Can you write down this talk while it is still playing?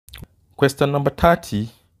Question number 30,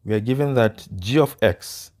 we are given that g of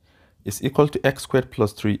x is equal to x squared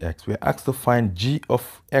plus 3x. We are asked to find g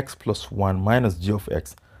of x plus 1 minus g of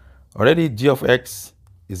x. Already g of x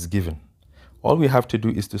is given. All we have to do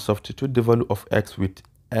is to substitute the value of x with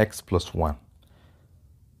x plus 1.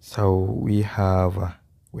 So we have,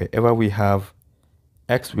 wherever we have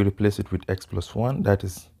x, we replace it with x plus 1. That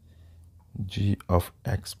is g of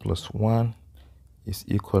x plus 1 is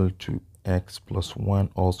equal to x plus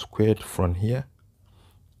 1 all squared from here.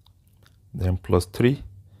 Then plus 3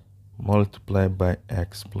 multiplied by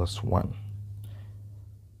x plus 1.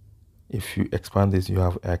 If you expand this, you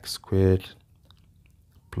have x squared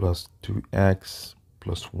plus 2x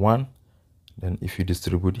plus 1. Then if you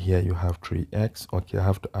distribute here, you have 3x. Okay, I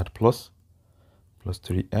have to add plus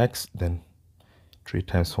 3x. Then 3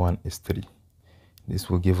 times 1 is 3.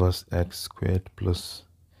 This will give us x squared plus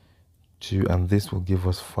 2, and this will give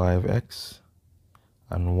us 5x,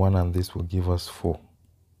 and 1, and this will give us 4.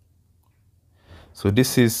 So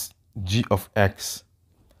this is g of x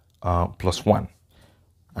plus 1.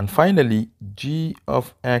 And finally, g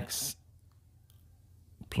of x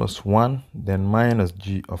plus 1, then minus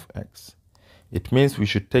g of x. It means we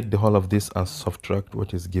should take the whole of this and subtract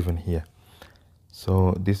what is given here.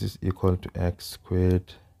 So this is equal to x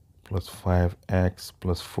squared plus 5x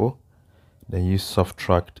plus 4. Then you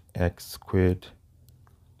subtract x squared,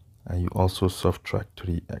 and you also subtract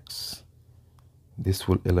 3x. This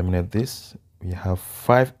will eliminate this. We have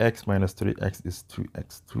 5x minus 3x is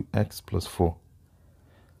 2x, 2x plus 4.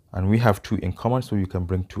 And we have 2 in common, so you can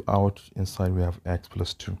bring 2 out. Inside we have x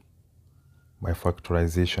plus 2 by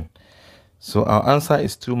factorization. So our answer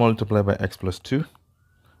is 2 multiplied by x plus 2,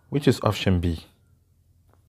 which is option B.